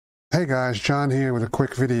Hey guys, John here with a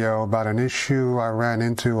quick video about an issue I ran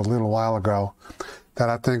into a little while ago that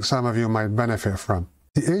I think some of you might benefit from.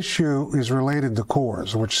 The issue is related to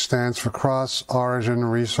CORS, which stands for Cross-Origin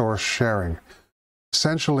Resource Sharing.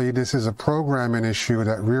 Essentially, this is a programming issue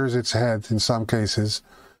that rears its head in some cases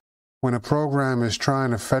when a program is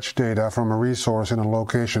trying to fetch data from a resource in a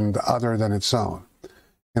location other than its own.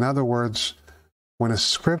 In other words, when a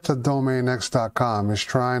script at domain Next.com is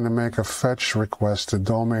trying to make a fetch request to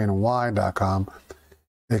domain Y.com,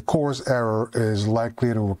 a CORS error is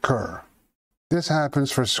likely to occur. This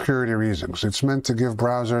happens for security reasons. It's meant to give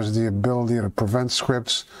browsers the ability to prevent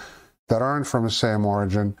scripts that aren't from the same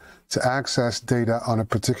origin to access data on a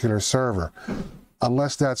particular server,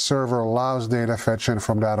 unless that server allows data fetching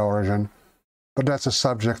from that origin, but that's a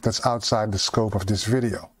subject that's outside the scope of this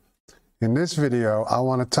video. In this video, I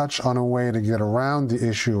want to touch on a way to get around the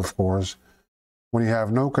issue of CORS when you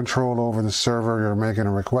have no control over the server you're making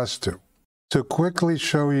a request to. To quickly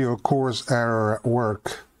show you a CORS error at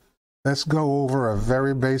work, let's go over a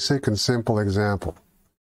very basic and simple example.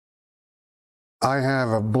 I have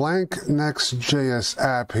a blank Next.JS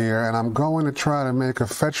app here, and I'm going to try to make a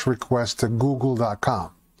fetch request to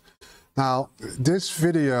google.com. Now, this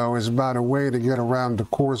video is about a way to get around the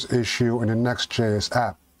CORS issue in the Next.JS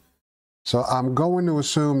app. So I'm going to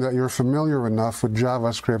assume that you're familiar enough with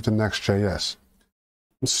JavaScript and Next.js.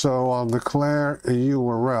 So I'll declare a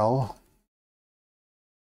URL,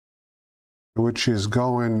 which is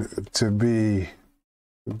going to be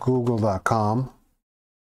google.com.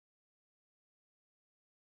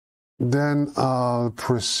 Then I'll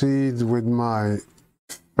proceed with my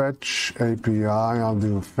fetch API. I'll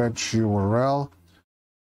do fetch URL.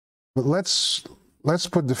 But let's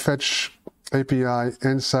put the fetch API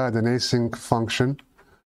inside an async function.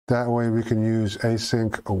 That way we can use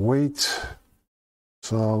async await.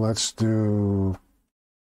 So let's do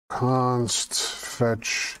const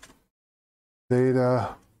fetch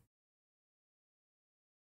data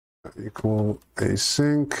equal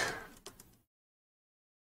async,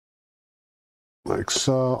 like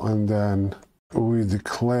so, and then we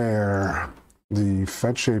declare the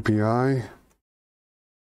fetch API.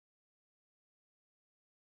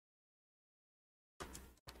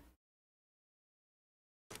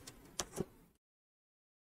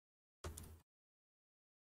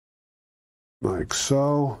 Like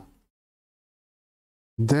so.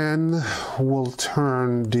 Then we'll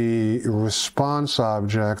turn the response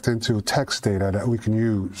object into text data that we can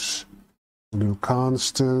use. We'll do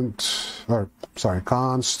const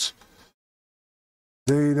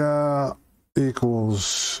data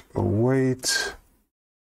equals await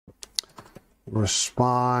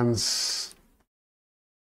response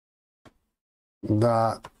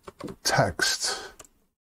dot text.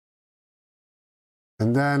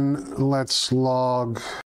 And then let's log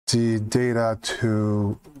the data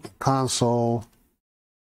to console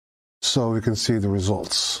so we can see the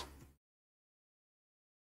results.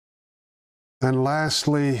 And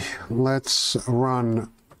lastly, let's run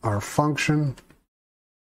our function,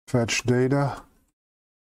 fetch data,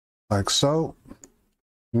 like so.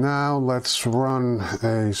 Now let's run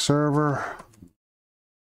a server.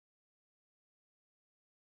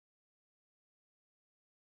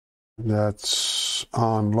 That's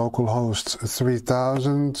on localhost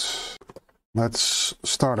 3000. Let's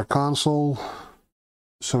start a console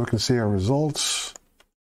so we can see our results.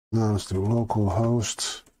 Now let's do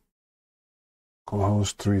localhost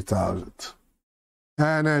 3000.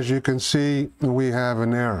 And as you can see, we have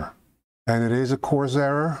an error. And it is a CORS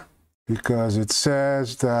error because it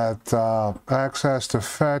says that access to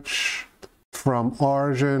fetch from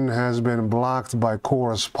origin has been blocked by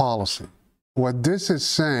CORS policy. What this is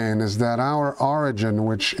saying is that our origin,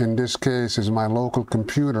 which in this case is my local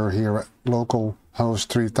computer here at localhost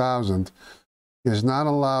 3000, is not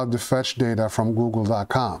allowed to fetch data from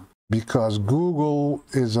google.com because Google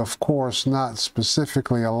is, of course, not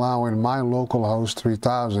specifically allowing my localhost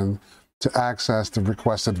 3000 to access the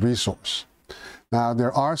requested resource. Now,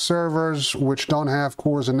 there are servers which don't have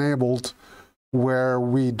CORS enabled where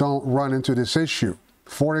we don't run into this issue.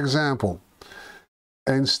 For example,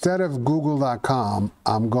 instead of google.com,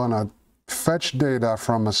 I'm going to fetch data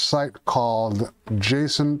from a site called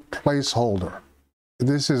JSON Placeholder.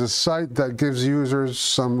 This is a site that gives users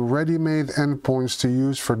some ready-made endpoints to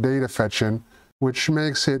use for data fetching, which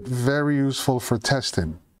makes it very useful for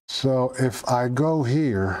testing. So if I go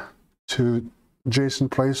here to JSON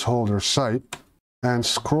Placeholder site and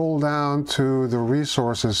scroll down to the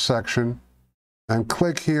resources section and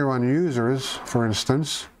click here on users, for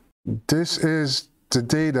instance, this is the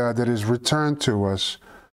data that is returned to us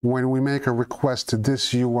when we make a request to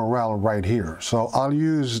this URL right here. So I'll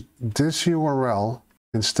use this URL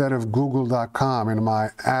instead of google.com in my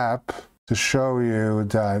app to show you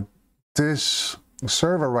that this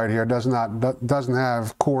server right here doesn't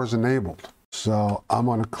have CORS enabled. So I'm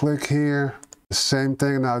going to click here. The same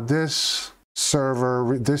thing. Now this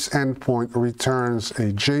server, this endpoint returns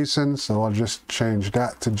a JSON. So I'll just change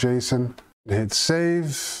that to JSON. Hit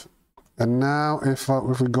save. And now if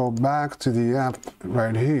we go back to the app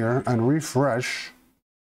right here and refresh,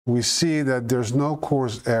 we see that there's no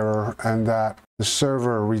CORS error and that the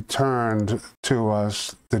server returned to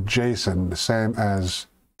us the JSON, the same as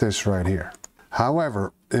this right here.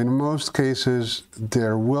 However, in most cases,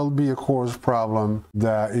 there will be a CORS problem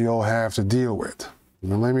that you'll have to deal with.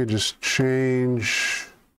 Now let me just change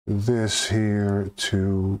this here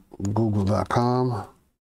to google.com.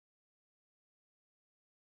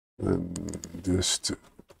 And this to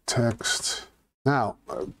text. Now,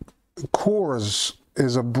 CORS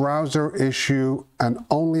is a browser issue and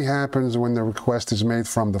only happens when the request is made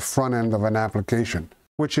from the front end of an application,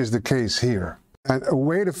 which is the case here. And a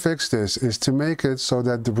way to fix this is to make it so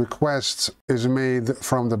that the request is made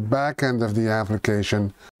from the back end of the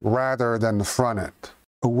application rather than the front end.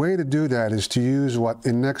 A way to do that is to use what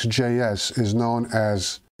in Next.js is known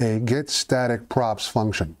as a getStaticProps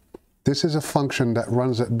function. This is a function that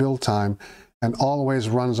runs at build time and always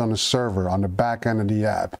runs on the server, on the back end of the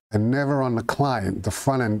app, and never on the client, the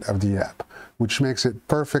front end of the app, which makes it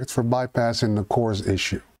perfect for bypassing the CORS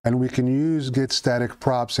issue. And we can use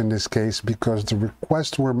getStaticProps in this case because the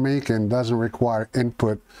request we're making doesn't require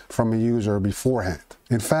input from a user beforehand.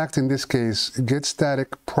 In fact, in this case,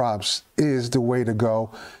 getStaticProps is the way to go,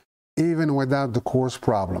 even without the CORS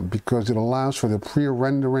problem, because it allows for the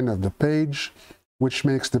pre-rendering of the page, which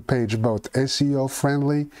makes the page both SEO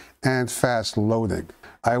friendly and fast loading.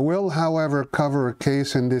 I will, however, cover a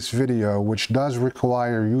case in this video which does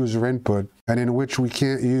require user input and in which we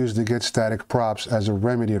can't use the getStaticProps as a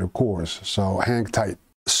remedy to CORS, so hang tight.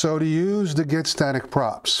 So to use the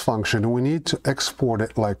getStaticProps function, we need to export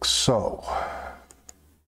it like so.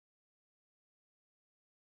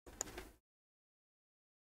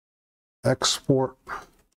 Export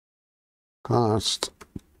const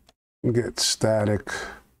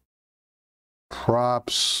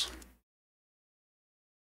getStaticProps,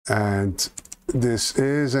 and this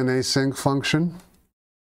is an async function.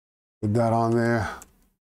 Put that on there.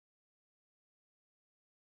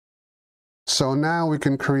 So now we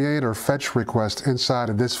can create our fetch request inside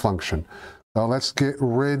of this function. So let's get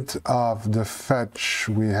rid of the fetch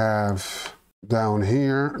we have down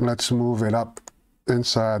here. Let's move it up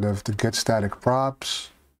inside of the getStaticProps.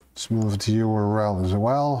 Let's move the URL as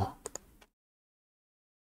well.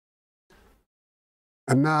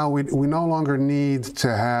 And now we no longer need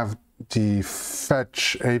to have the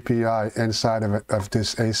fetch API inside of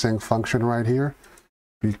this async function right here,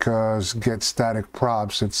 because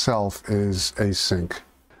getStaticProps itself is async.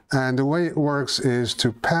 And the way it works is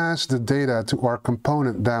to pass the data to our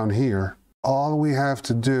component down here. All we have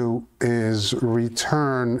to do is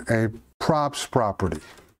return a props property.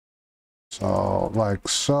 So like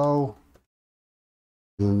so,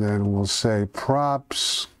 and then we'll say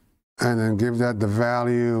props, and then give that the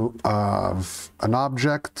value of an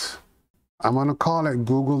object. I'm going to call it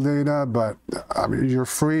Google data, but I mean, you're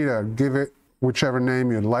free to give it whichever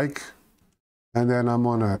name you'd like. And then I'm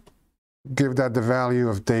going to give that the value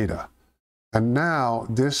of data. And now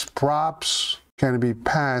this props can be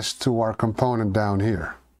passed to our component down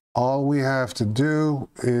here. All we have to do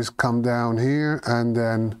is come down here and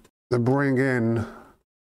then bring in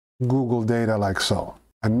Google data like so.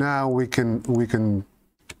 And now we can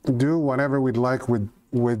do whatever we'd like with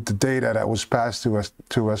the data that was passed to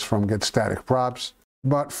us from getStaticProps.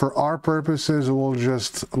 But for our purposes, we'll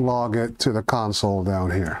just log it to the console down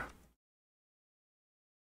here.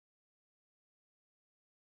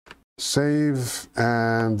 Save,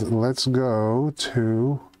 and let's go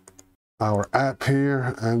to our app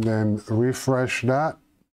here and then refresh that.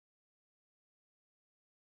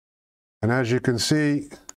 And as you can see,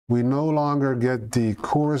 we no longer get the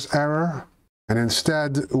CORS error, and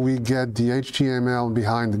instead we get the HTML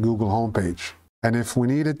behind the Google homepage. And if we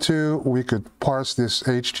needed to, we could parse this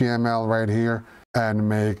HTML right here and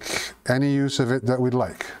make any use of it that we'd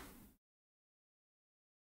like.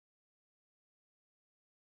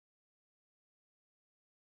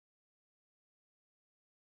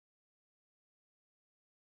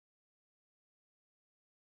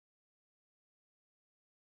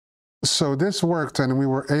 So this worked, and we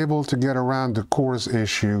were able to get around the CORS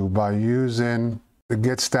issue by using the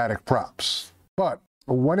getStaticProps. But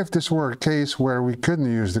What if this were a case where we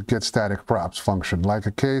couldn't use the getStaticProps function, like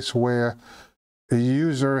a case where a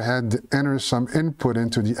user had to enter some input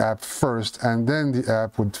into the app first, and then the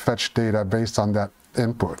app would fetch data based on that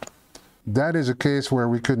input? That is a case where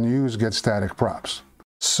we couldn't use getStaticProps.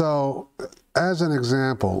 So, as an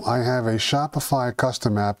example, I have a Shopify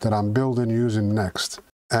custom app that I'm building using Next.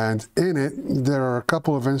 And in it, there are a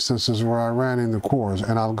couple of instances where I ran into CORS,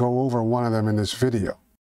 and I'll go over one of them in this video.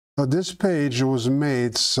 So this page was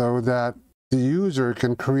made so that the user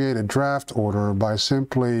can create a draft order by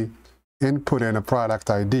simply inputting a product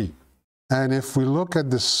ID. And if we look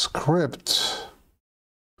at the script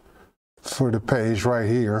for the page right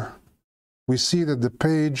here, we see that the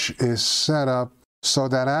page is set up so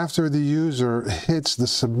that after the user hits the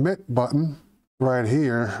submit button right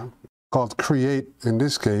here, called create in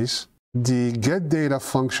this case, the getData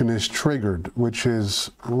function is triggered, which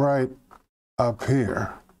is right up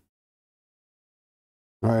here.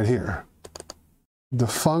 Right here. The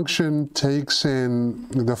function takes in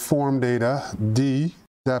the form data, D,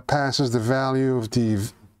 that passes the value of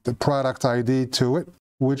the product ID to it,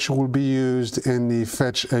 which will be used in the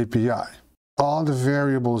fetch API. All the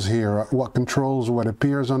variables here, what controls what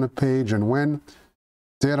appears on the page and when,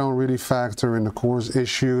 they don't really factor in the CORS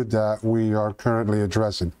issue that we are currently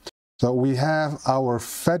addressing. So we have our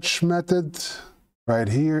fetch method right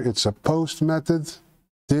here. It's a post method.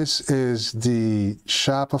 This is the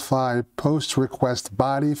Shopify post request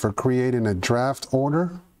body for creating a draft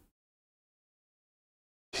order.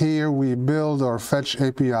 Here we build our fetch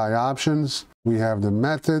API options. We have the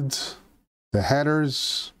method, the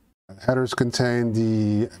headers. Headers contain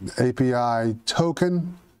the API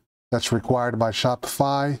token that's required by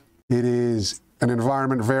Shopify. It is an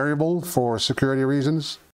environment variable for security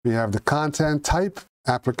reasons. We have the content type,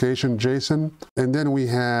 application JSON, and then we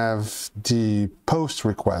have the post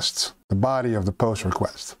request, the body of the post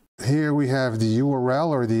request. Here we have the URL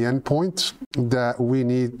or the endpoint that we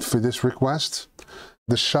need for this request.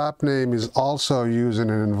 The shop name is also using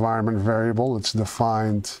an environment variable. It's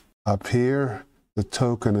defined up here. The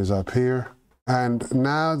token is up here. And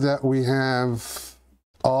now that we have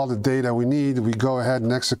all the data we need, we go ahead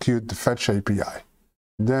and execute the fetch API.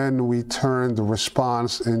 Then we turn the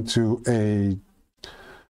response into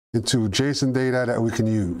JSON data that we can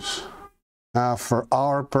use. Now for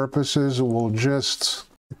our purposes, we'll just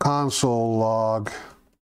console log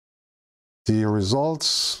the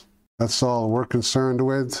results. That's all we're concerned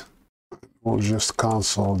with. We'll just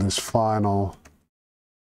console this final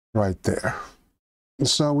right there.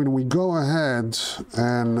 So when we go ahead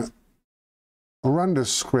and run the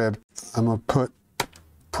script, I'm going to put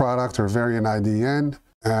product or variant ID in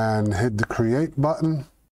and hit the create button.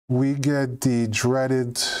 We get the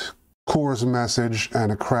dreaded CORS message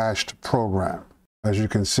and a crashed program. As you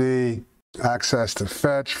can see, access to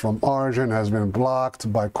fetch from origin has been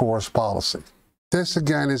blocked by CORS policy. This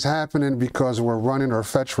again is happening because we're running our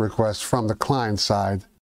fetch request from the client side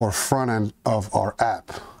or front end of our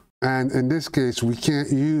app. And in this case, we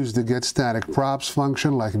can't use the getStaticProps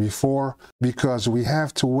function like before because we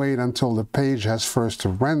have to wait until the page has first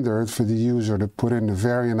rendered for the user to put in the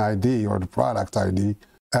variant ID or the product ID,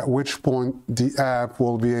 at which point the app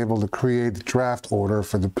will be able to create the draft order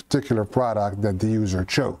for the particular product that the user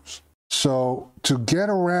chose. So to get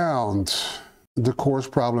around the CORS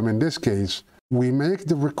problem in this case, we make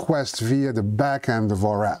the request via the backend of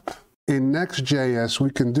our app. In Next.js,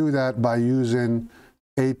 we can do that by using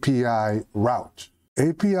API Routes.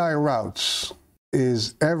 API Routes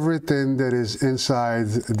is everything that is inside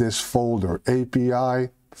this folder, API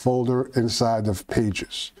folder inside of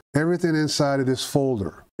Pages. Everything inside of this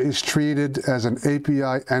folder is treated as an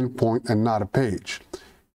API endpoint and not a page.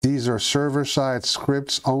 These are server-side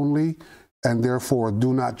scripts only and therefore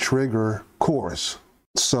do not trigger CORS.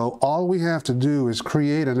 So all we have to do is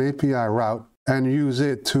create an API route and use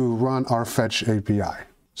it to run our fetch API.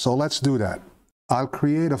 So let's do that. I'll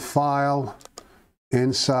create a file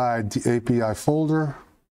inside the API folder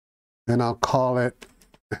and I'll call it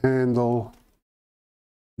handle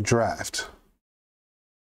draft.js.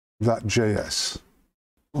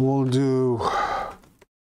 We'll do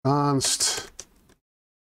const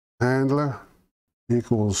handler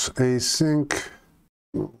equals async.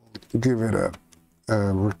 We'll give it a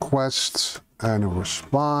request and a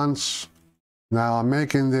response. Now I'm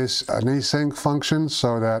making this an async function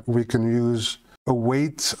so that we can use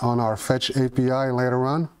await on our fetch API later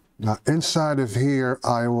on. Now inside of here,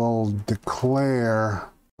 I will declare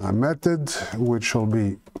a method, which will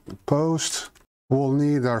be post. We'll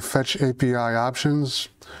need our fetch API options.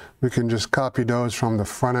 We can just copy those from the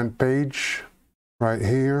front end page right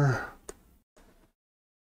here.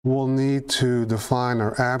 we'll need to define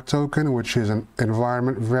our app token, which is an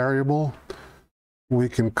environment variable. We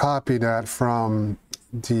can copy that from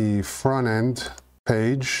the front end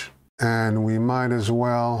page, and we might as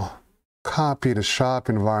well copy the shop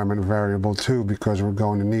environment variable too, because we're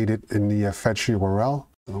going to need it in the fetch URL.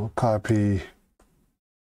 So we'll copy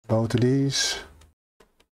both of these.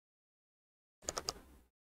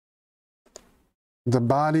 The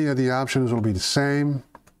body of the options will be the same.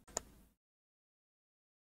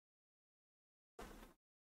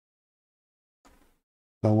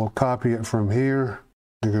 So we'll copy it from here.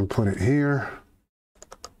 You can put it here.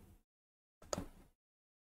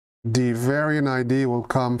 The variant ID will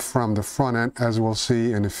come from the front end, as we'll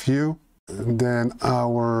see in a few. And then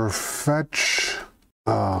our fetch,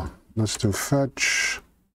 let's do fetch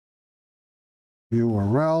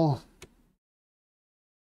URL.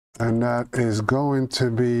 And that is going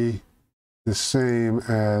to be the same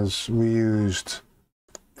as we used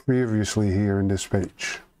previously here in this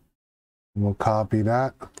page. We'll copy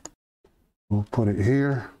that. We'll put it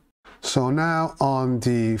here. So now on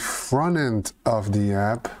the front end of the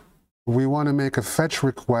app, we want to make a fetch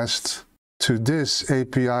request to this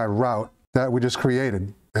API route that we just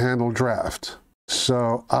created, handle draft.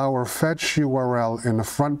 So our fetch URL in the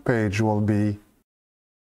front page will be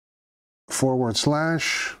 /API/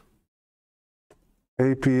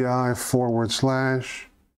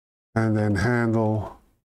 and then handle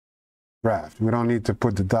draft. We don't need to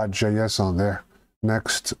put the .js on there.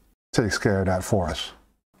 Next takes care of that for us.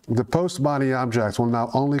 The post body object will now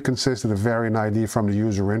only consist of the variant ID from the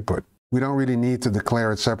user input. We don't really need to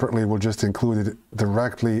declare it separately. We'll just include it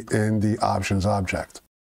directly in the options object.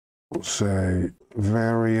 We'll say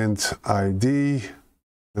variant ID,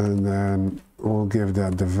 and then we'll give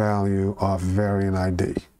that the value of variant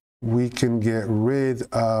ID. We can get rid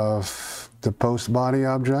of the post body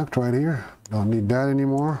object right here. Don't need that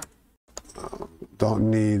anymore.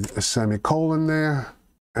 Don't need a semicolon there.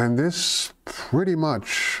 And this pretty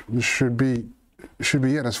much should be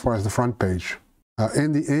it as far as the front page.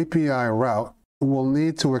 In the API route, we'll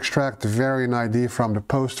need to extract the variant ID from the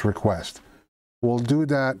post request. We'll do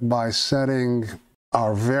that by setting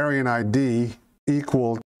our variant ID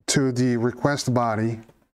equal to the request body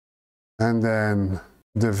and then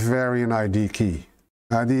the variant ID key.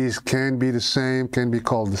 IDs can be the same, can be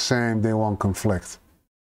called the same, they won't conflict.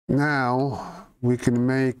 Now we can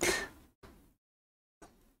make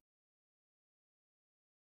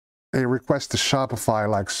a request to Shopify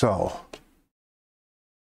like so.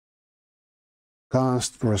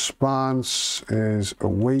 Const response is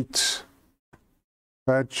await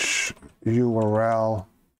fetch URL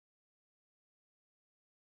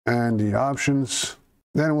and the options.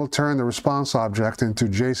 Then we'll turn the response object into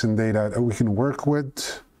JSON data that we can work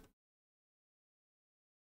with.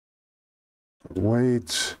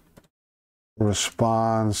 Await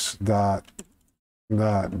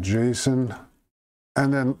response.json,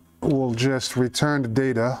 and then we'll just return the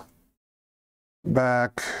data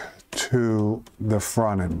back to the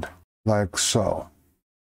front end, like so.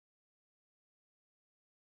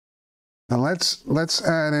 Now let's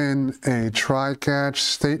add in a try-catch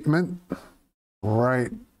statement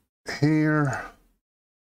right here.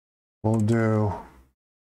 We'll do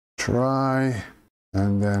try,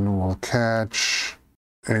 and then we'll catch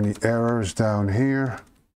any errors down here.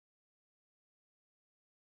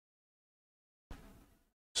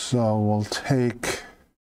 So we'll take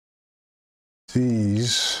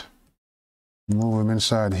these, move them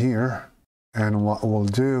inside here, and what we'll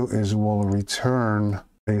do is we'll return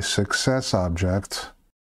a success object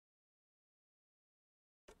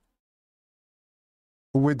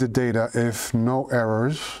with the data if no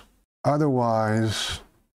errors. Otherwise,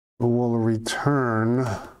 we'll return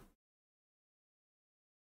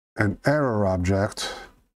an error object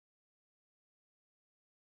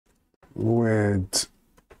with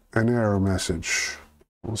an error message.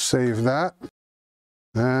 We'll save that,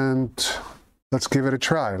 and let's give it a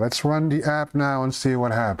try. Let's run the app now and see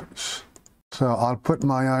what happens. So I'll put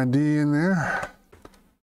my ID in there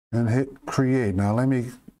and hit create. Now let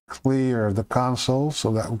me clear the console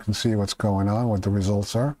so that we can see what's going on, what the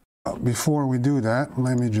results are. Before we do that,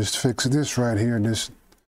 let me just fix this right here.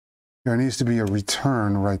 There needs to be a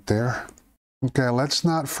return right there. Okay, let's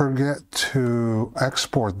not forget to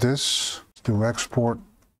export this. Let's do export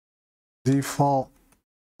default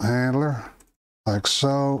handler, like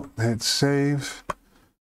so. Hit save.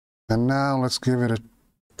 And now let's give it a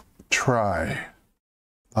try.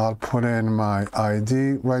 I'll put in my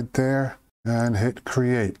ID right there and hit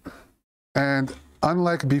create. And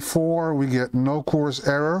unlike before, we get no CORS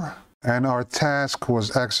error and our task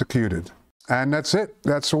was executed. And that's it.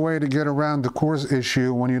 That's a way to get around the CORS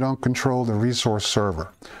issue when you don't control the resource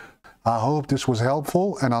server. I hope this was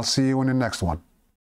helpful, and I'll see you in the next one.